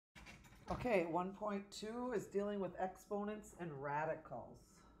Okay, 1.2 is dealing with exponents and radicals.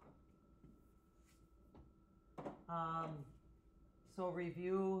 So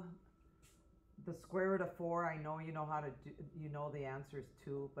review the square root of 4. I know you know how to do, you know the answer is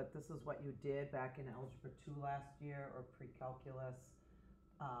 2, but this is what you did back in Algebra 2 last year or pre-calculus.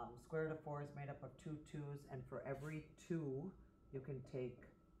 Square root of 4 is made up of two 2's, and for every 2, you can take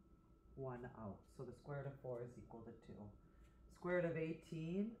 1 out. So the square root of 4 is equal to 2. Square root of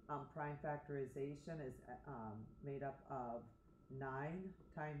 18, prime factorization is made up of 9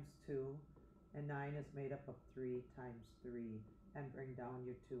 times 2, and 9 is made up of 3 times 3. And bring down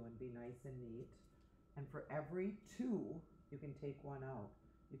your 2 and be nice and neat. And for every 2, you can take 1 out.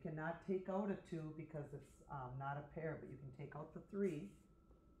 You cannot take out a 2 because it's not a pair, but you can take out the 3.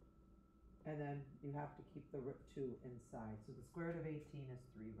 And then you have to keep the root 2 inside. So the square root of 18 is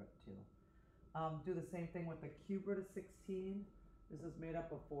 3 root 2. Do the same thing with the cube root of 16. This is made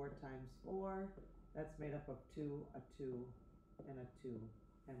up of 4 times 4. That's made up of 2, a 2, and a 2,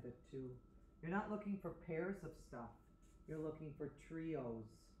 and a 2. You're not looking for pairs of stuff. You're looking for trios.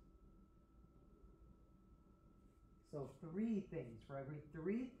 So 3 things. For every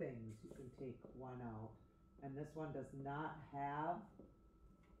 3 things, you can take 1 out. And this one does not have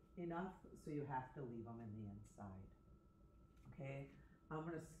enough, so you have to leave them in the inside. Okay, I'm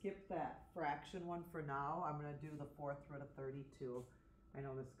going to skip that fraction one for now. I'm going to do the 4th root of 32. I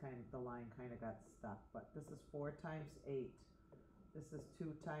know this the line kind of got stuck, but this is 4 times 8. This is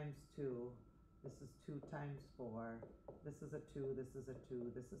 2 times 2. This is 2 times 4. This is a 2, this is a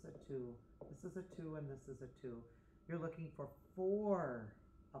 2, this is a 2, this is a 2, and this is a 2. You're looking for 4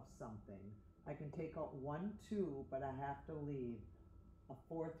 of something. I can take out 1 2, but I have to leave a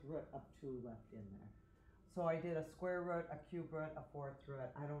 4th root of 2 left in there. So I did a square root, a cube root, a 4th root.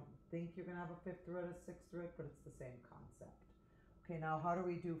 I don't think you're going to have a 5th root, a 6th root, but it's the same concept. Okay, now how do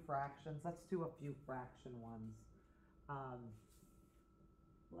we do fractions? Let's do a few fraction ones.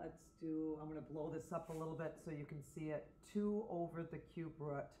 Let's do, I'm going to blow this up a little bit so you can see it. 2 over the cube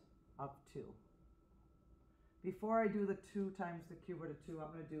root of 2. Before I do the 2 times the cube root of 2, I'm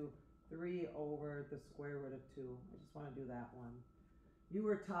going to do 3 over the square root of 2. I just want to do that one. You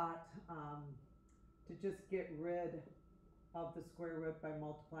were taught to just get rid of the square root by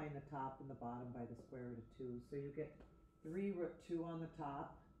multiplying the top and the bottom by the square root of 2. So you get 3 root 2 on the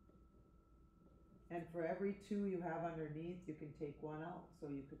top. And for every 2 you have underneath, you can take 1 out. So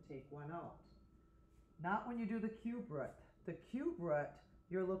you could take 1 out. Not when you do the cube root. The cube root,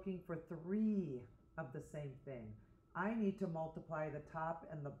 you're looking for 3 of the same thing. I need to multiply the top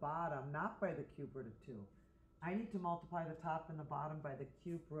and the bottom, not by the cube root of 2. I need to multiply the top and the bottom by the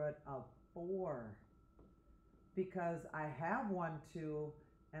cube root of 4. Because I have 1 2,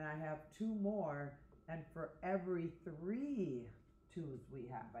 and I have 2 more, and for every 3 2's we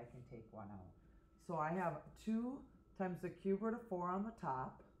have, I can take 1 out. So I have 2 times the cube root of 4 on the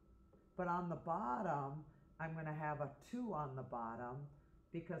top, but on the bottom, I'm going to have a 2 on the bottom,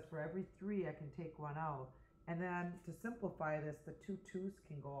 because for every 3 I can take 1 out. And then to simplify this, the 2 2's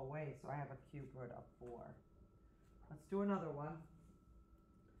can go away, so I have a cube root of 4. Let's do another one.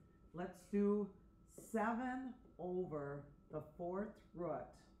 Let's do 7 over the 4th root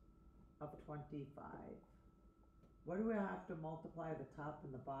of 25. What do I have to multiply the top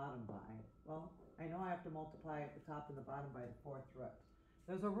and the bottom by? Well, I know I have to multiply the top and the bottom by the 4th root.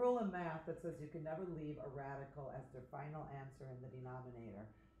 There's a rule in math that says you can never leave a radical as their final answer in the denominator.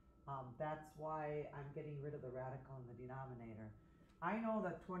 That's why I'm getting rid of the radical in the denominator. I know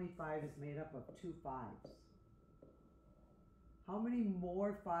that 25 is made up of 2 5's. How many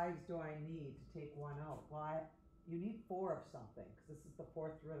more 5's do I need to take 1 out? Well, you need 4 of something, because this is the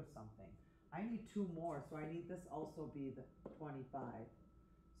 4th root of something. I need 2 more, so I need this also be the 25.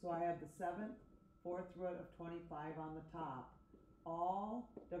 So I have the 7th 4th root of 25 on the top, all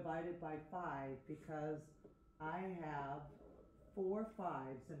divided by 5, because I have 4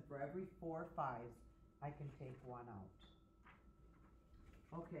 5's, and for every 4 5's, I can take 1 out.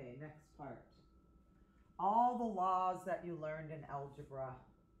 Okay, next part. All the laws that you learned in algebra.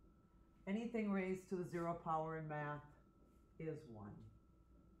 Anything raised to the 0 power in math is 1.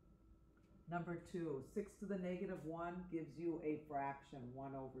 Number 2, 6 to the negative 1 gives you a fraction,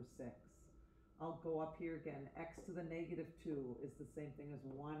 1 over 6. I'll go up here again. X to the negative 2 is the same thing as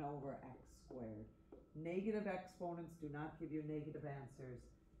 1 over x squared. Negative exponents do not give you negative answers.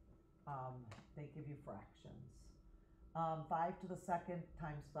 They give you fractions. 5 to the 2nd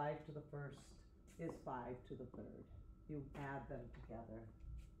times 5 to the 1st is 5 to the 3rd. You add them together.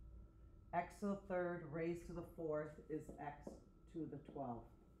 X to the 3rd raised to the 4th is x to the 12th.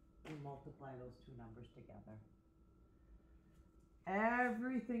 You multiply those two numbers together.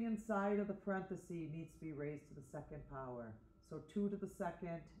 Everything in inside of the parenthesis needs to be raised to the second power. So 2 to the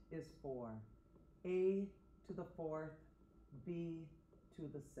second is 4. A to the fourth, B to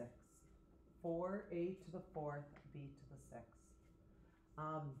the sixth. 4a to the fourth, b to the sixth.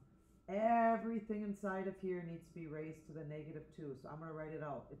 Everything inside of here needs to be raised to the -2. So I'm going to write it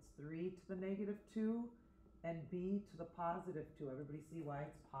out. It's 3 to the -2 and b to the +2. Everybody see why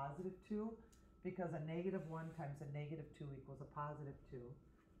it's +2? Because a -1 times a -2 equals a +2.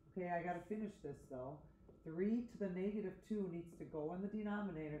 Okay, I got to finish this though. 3 to the -2 needs to go in the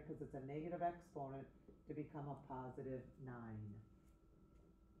denominator because it's a negative exponent to become a +9.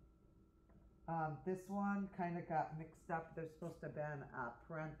 This one kind of got mixed up. There's supposed to have been a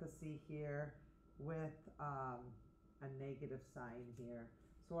parenthesis here with a negative sign here.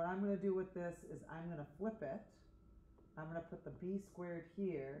 So what I'm going to do with this is I'm going to flip it. I'm going to put the b squared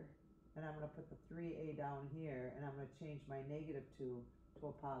here, and I'm going to put the 3a down here, and I'm going to change my -2 to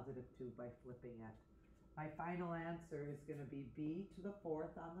a +2 by flipping it. My final answer is going to be b to the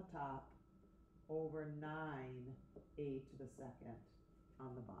fourth on the top over 9a to the second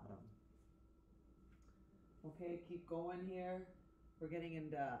on the bottom. Okay, keep going here. We're getting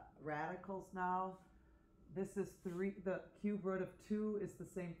into radicals now. This is 3, the cube root of 2 is the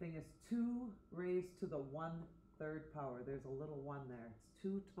same thing as 2 raised to the 1/3 power. There's a little 1 there. It's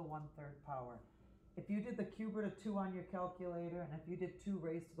 2 to the 1/3 power. If you did the cube root of 2 on your calculator, and if you did 2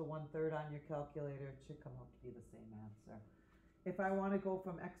 raised to the 1/3 on your calculator, it should come out to be the same answer. If I want to go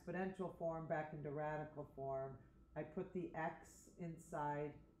from exponential form back into radical form, I put the x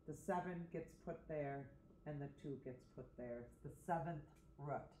inside, the 7 gets put there, and the 2 gets put there. It's the 7th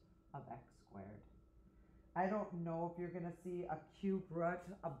root of x squared. I don't know if you're going to see a cube root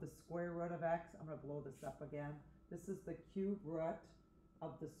of the square root of x. I'm going to blow this up again. This is the cube root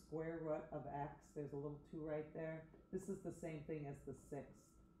of the square root of x. There's a little 2 right there. This is the same thing as the 6th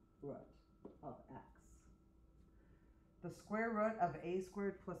root of x. The square root of a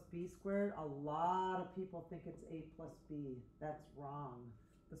squared plus b squared, a lot of people think it's a plus b. That's wrong.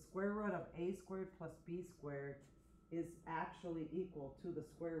 The square root of a squared plus b squared is actually equal to the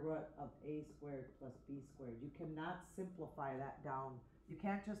square root of a squared plus b squared. You cannot simplify that down. You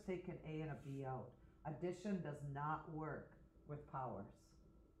can't just take an a and a b out. Addition does not work with powers.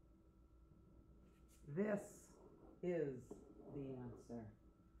 This is the answer.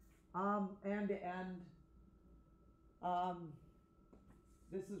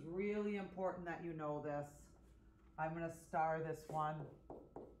 This is really important that you know this. I'm going to star this one.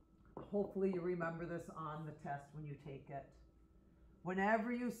 Hopefully you remember this on the test when you take it.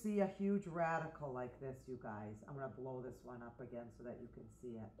 Whenever you see a huge radical like this, you guys, I'm going to blow this one up again so that you can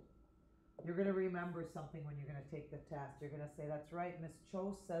see it. You're going to remember something when you're going to take the test. You're going to say, that's right, Miss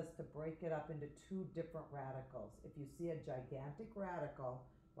Cho says to break it up into 2 different radicals. If you see a gigantic radical,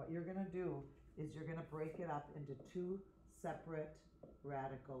 what you're going to do is you're going to break it up into 2 separate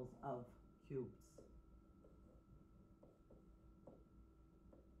radicals of cubes.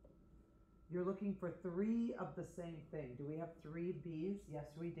 You're looking for 3 of the same thing. Do we have 3 b's? Yes,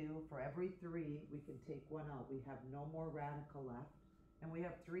 we do. For every 3, we can take 1 out. We have no more radical left. And we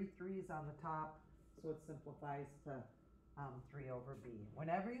have 3 3's on the top, so it simplifies to 3 over b.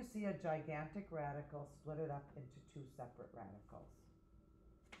 Whenever you see a gigantic radical, split it up into 2 separate radicals.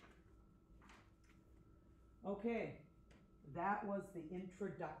 Okay, that was the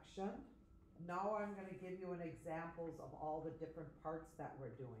introduction. Now I'm going to give you an examples of all the different parts that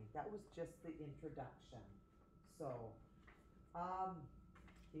we're doing. That was just the introduction. So,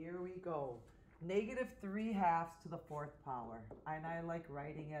 here we go. -3/2 to the 4th power. And I like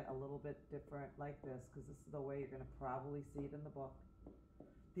writing it a little bit different like this because this is the way you're going to probably see it in the book.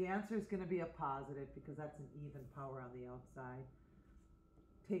 The answer is going to be a positive because that's an even power on the outside.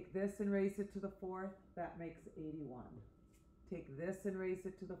 Take this and raise it to the 4th, that makes 81. Take this and raise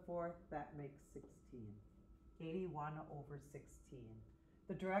it to the 4th, that makes 16. 81 over 16.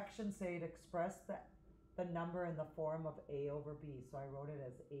 The directions say to express the number in the form of a over b, so I wrote it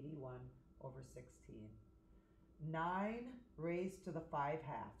as 81 over 16. 9 raised to the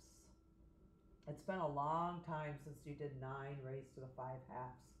 5/2. It's been a long time since you did 9 raised to the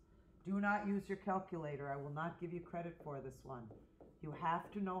 5/2. Do not use your calculator. I will not give you credit for this one. You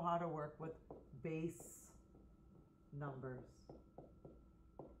have to know how to work with base numbers.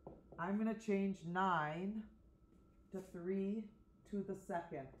 I'm going to change 9 to 3 to the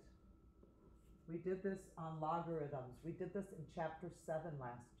 2nd. We did this on logarithms. We did this in chapter 7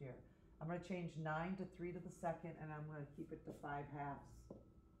 last year. I'm going to change 9 to 3 to the 2nd, and I'm going to keep it to 5/2.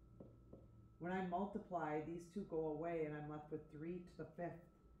 When I multiply, these 2 go away, and I'm left with 3 to the 5th.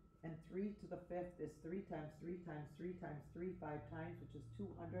 And 3 to the 5th is 3 times 3 times 3 times 3, 5 times, which is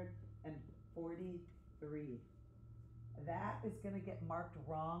 200. that is going to get marked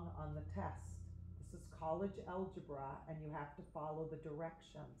wrong on the test. This is college algebra, and you have to follow the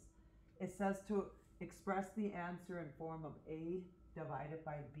directions. It says to express the answer in form of A divided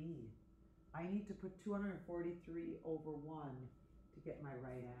by B. I need to put 243 over 1 to get my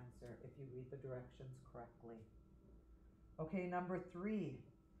right answer if you read the directions correctly. Okay, number 3.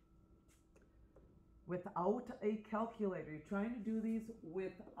 Without a calculator. You're trying to do these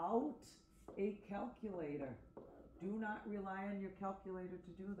without a calculator. Do not rely on your calculator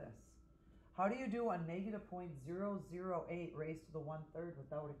to do this. How do you do a negative 0.008 raised to the 1/3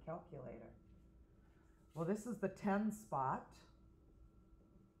 without a calculator? Well, this is the 10 spot.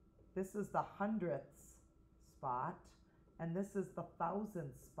 This is the hundredths spot. And this is the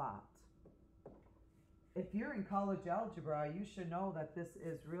thousandth spot. If you're in college algebra, you should know that this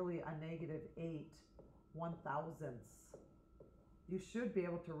is really a negative 8 1/1000ths. You should be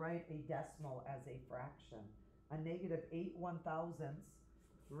able to write a decimal as a fraction. A negative 8 1/1000ths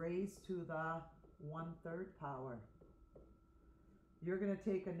raised to the 1/3 power. You're going to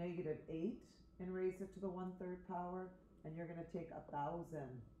take a negative 8 and raise it to the 1/3 power, and you're going to take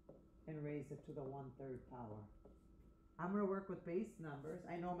 1,000 and raise it to the 1/3 power. I'm going to work with base numbers.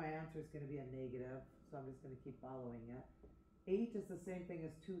 I know my answer is going to be a negative, so I'm just going to keep following it. 8 is the same thing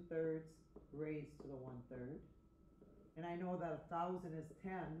as 2/3 raised to the 1/3. And I know that 1,000 is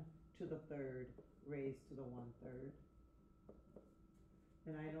 10 to the 3rd raised to the 1/3.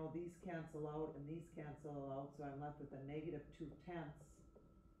 And I know these cancel out and these cancel out, so I'm left with a negative 2/10,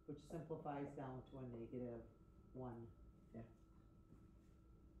 which simplifies down to a negative 1/5.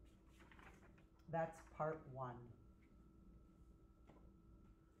 That's part 1.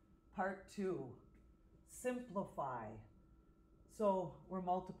 Part 2, simplify. So we're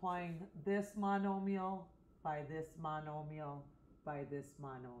multiplying this monomial by this monomial by this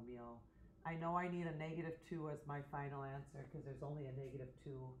monomial. I know I need a negative 2 as my final answer because there's only a negative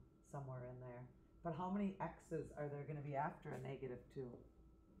 2 somewhere in there. But how many x's are there going to be after a negative 2?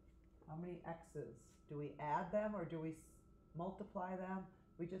 How many x's? Do we add them or do we multiply them?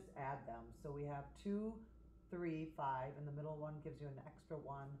 We just add them. So we have 2, 3, 5, and the middle one gives you an extra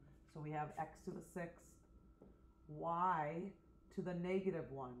 1. So we have x to the 6th, y to the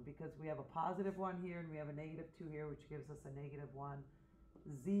negative 1, because we have a positive 1 here and we have a negative 2 here, which gives us a negative 1,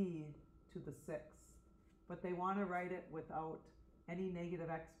 z to the 6th. But they want to write it without any negative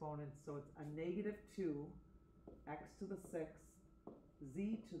exponents, so it's a negative 2, x to the 6th,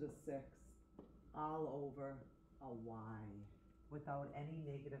 z to the 6th, all over a y, without any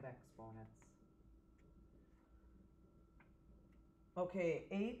negative exponents. Okay,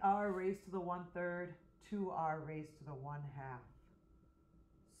 8r raised to the 1/3, 2r raised to the 1/2.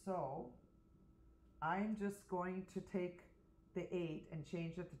 So I'm just going to take the 8 and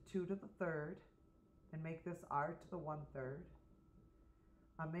change it to 2 to the 3rd and make this r to the 1/3.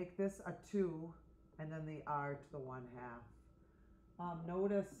 I'll make this a 2 and then the r to the 1/2.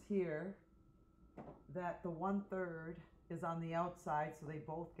 Notice here that the 1/3 is on the outside, so they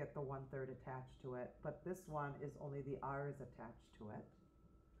both get the 1/3 attached to it, but this one is only the r is attached to it.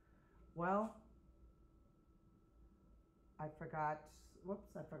 Well, I forgot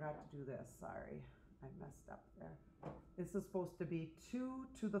to do this, sorry, I messed up there. This is supposed to be 2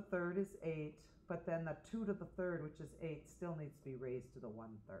 to the 3rd is 8, but then the 2 to the 3rd, which is 8, still needs to be raised to the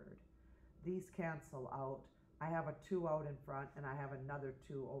 1/3. These cancel out. I have a 2 out in front, and I have another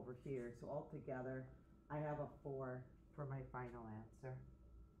 2 over here, so altogether, I have a 4 for my final answer.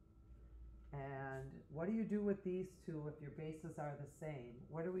 And what do you do with these two if your bases are the same?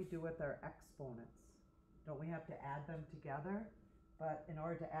 What do we do with our exponents? Don't we have to add them together? But in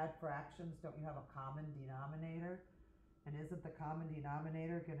order to add fractions, don't you have a common denominator? And isn't the common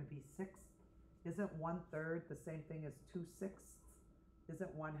denominator going to be 6? Isn't 1/3 the same thing as 2/6?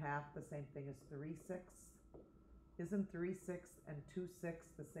 Isn't 1/2 the same thing as 3/6? Isn't 3/6 and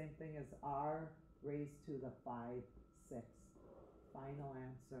 2/6 the same thing as r raised to the 5/6? Final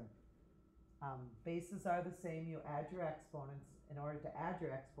answer. Bases are the same, you add your exponents. In order to add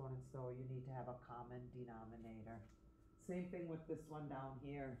your exponents, though, you need to have a common denominator. Same thing with this one down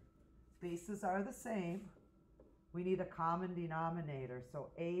here. Bases are the same. We need a common denominator.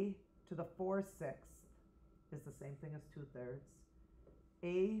 So a to the 4/6 is the same thing as 2/3.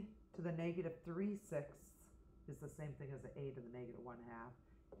 A to the negative 3/6 is the same thing as a to the negative 1/2.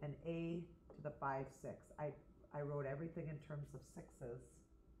 And a to the 5/6. I wrote everything in terms of sixes.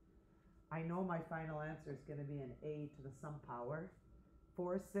 I know my final answer is going to be an a to the some power.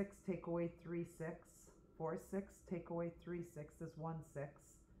 4/6 take away 3/6. 4/6 take away 3/6 is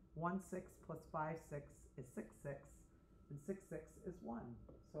 1/6. 1/6 plus 5/6 is 6/6. And 6/6 is 1.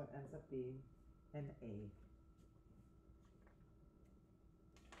 So it ends up being an A.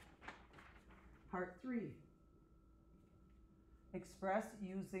 Part 3. Express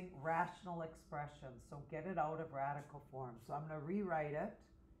using rational expressions. So get it out of radical form. So I'm going to rewrite it,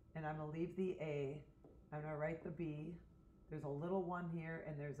 and I'm going to leave the A. I'm going to write the B. There's a little 1 here,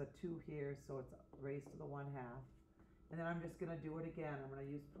 and there's a 2 here, so it's raised to the 1/2. And then I'm just going to do it again. I'm going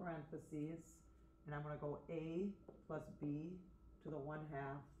to use parentheses, and I'm going to go A plus B to the 1/2.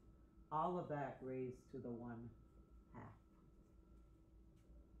 All of that raised to the 1/2.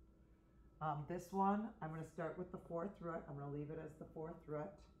 This one, I'm going to start with the 4th root. I'm going to leave it as the 4th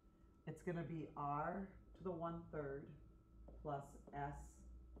root. It's going to be R to the 1/3 plus S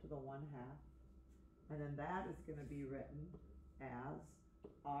to the 1/2. And then that is going to be written as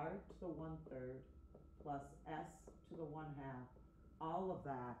R to the 1/3 plus S to the 1/2. All of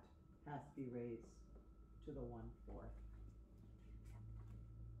that has to be raised to the 1/4.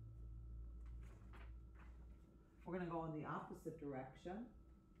 We're going to go in the opposite direction.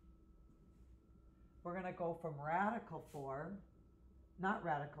 We're going to go from radical form, not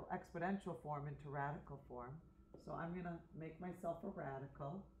radical, exponential form into radical form. So I'm going to make myself a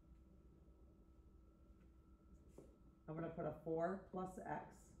radical. I'm going to put a 4 plus x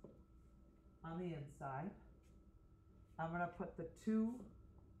on the inside. I'm going to put the 2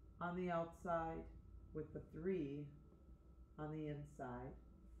 on the outside with the 3 on the inside.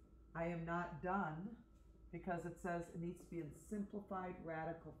 I am not done because it says it needs to be in simplified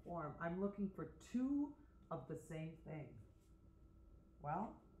radical form. I'm looking for 2 of the same thing.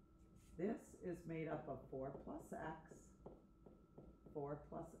 Well, this is made up of 4 plus x, 4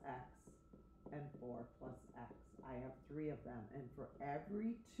 plus x, and 4 plus x. I have 3 of them, and for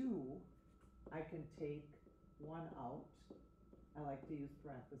every 2, I can take 1 out. I like to use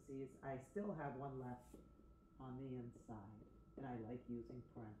parentheses. I still have 1 left on the inside, and I like using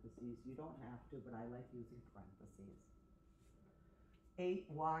parentheses. You don't have to, but I like using parentheses.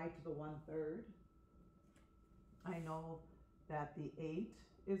 8y to the 1/3. I know that the 8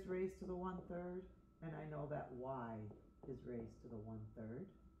 is raised to the 1/3, and I know that y is raised to the 1/3.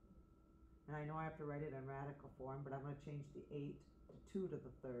 And I know I have to write it in radical form, but I'm going to change the 8 to 2 to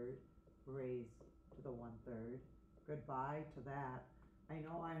the 3rd, raised to the 1/3. Goodbye to that. I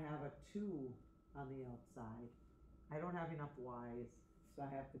know I have a 2 on the outside. I don't have enough y's, so I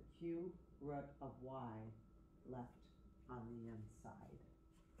have the cube root of y left on the inside.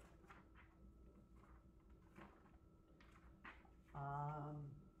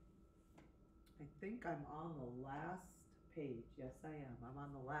 I think I'm on the last page. Yes, I am. I'm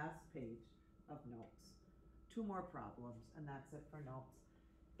on the last page of notes. 2 more problems, and that's it for notes.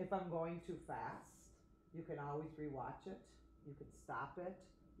 If I'm going too fast, you can always rewatch it. You can stop it.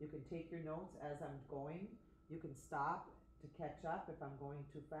 You can take your notes as I'm going. You can stop to catch up if I'm going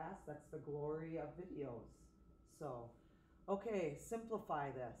too fast. That's the glory of videos. So, okay,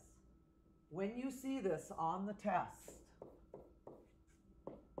 simplify this. When you see this on the test,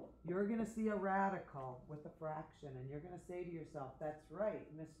 you're going to see a radical with a fraction, and you're going to say to yourself, that's right.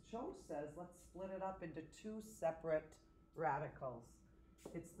 Miss Cho says, let's split it up into 2 separate radicals.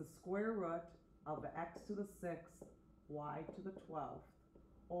 It's the square root of x to the 6th, y to the 12th,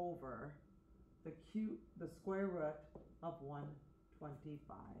 over the square root of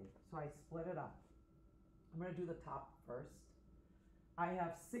 125. So I split it up. I'm going to do the top first. I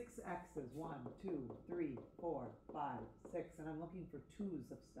have 6 x's, 1, 2, 3, 4, 5, 6, and I'm looking for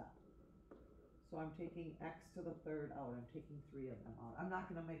 2's of stuff. So I'm taking x to the 3rd out. I'm taking 3 of them out. I'm not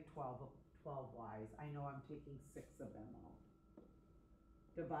going to make 12 y's. I know I'm taking 6 of them out.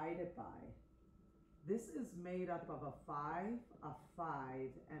 Divided by. This is made up of a 5, a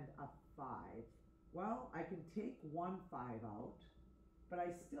 5, and a 5. Well, I can take 1 5 out, but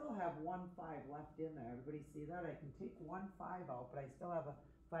I still have 1 5 left in there. Everybody see that? I can take 1 5 out, but I still have a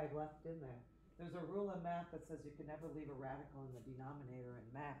 5 left in there. There's a rule in math that says you can never leave a radical in the denominator in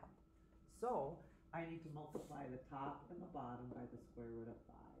math. So I need to multiply the top and the bottom by the square root of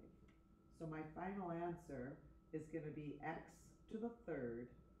 5. So my final answer is going to be x to the 3rd,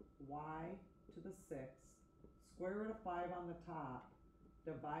 y to the 6th, square root of 5 on the top,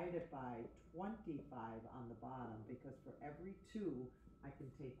 divided by 25 on the bottom, because for every 2, I can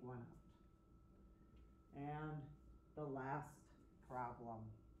take 1 out. And the last problem.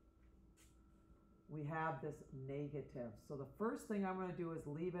 We have this negative. So the first thing I'm going to do is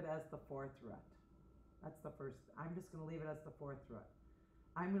leave it as the 4th root. That's the first. I'm just going to leave it as the 4th root.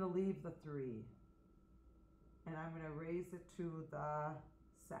 I'm going to leave the 3. And I'm going to raise it to the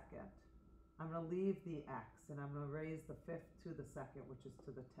 2nd. I'm going to leave the x, and I'm going to raise the 5th to the 2nd, which is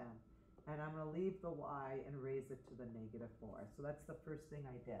to the 10th. And I'm going to leave the y and raise it to the -4. So that's the first thing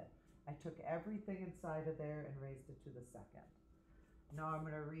I did. I took everything inside of there and raised it to the 2nd. Now I'm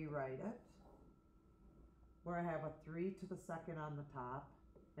going to rewrite it. where I have a 3 to the second on the top,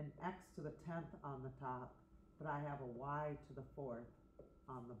 an x to the 10th on the top, but I have a y to the 4th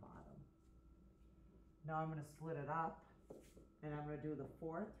on the bottom. Now I'm going to split it up, and I'm going to do the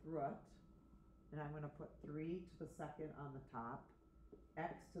 4th root, and I'm going to put 3 to the second on the top,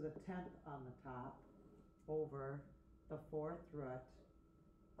 x to the 10th on the top, over the 4th root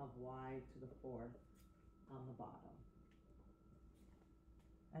of y to the 4th on the bottom.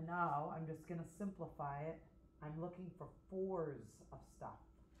 And now I'm just going to simplify it. I'm looking for 4s of stuff.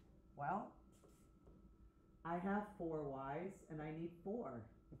 Well, I have 4 y's and I need 4.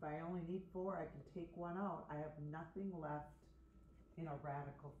 If I only need 4, I can take one out. I have nothing left in a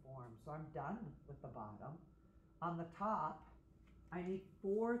radical form. So I'm done with the bottom. On the top, I need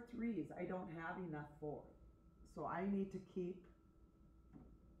 4 3's. I don't have enough 4. So I need to keep,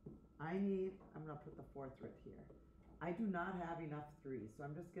 I'm going to put the 4th root here. I do not have enough 3's, so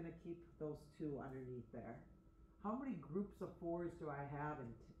I'm just going to keep those 2 underneath there. How many groups of 4's do I have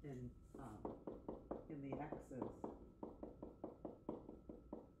in the x's?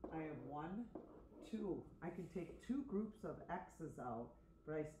 I have 1, 2. I can take 2 groups of x's out,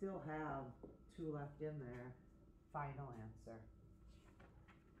 but I still have 2 left in there. Final answer.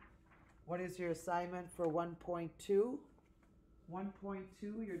 What is your assignment for 1.2?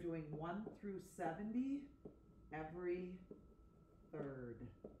 1.2, you're doing 1 through 70 every third.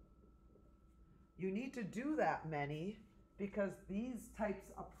 You need to do that many because these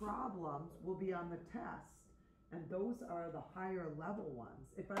types of problems will be on the test, and those are the higher level ones.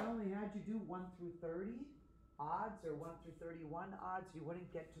 If I only had you do 1 through 30 odds or 1 through 31 odds, you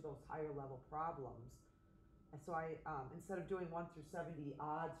wouldn't get to those higher level problems. And so I, instead of doing 1 through 70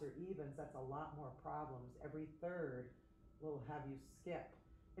 odds or evens, that's a lot more problems. Every third will have you skip.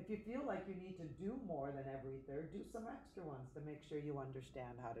 If you feel like you need to do more than every third, do some extra ones to make sure you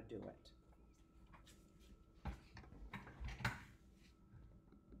understand how to do it.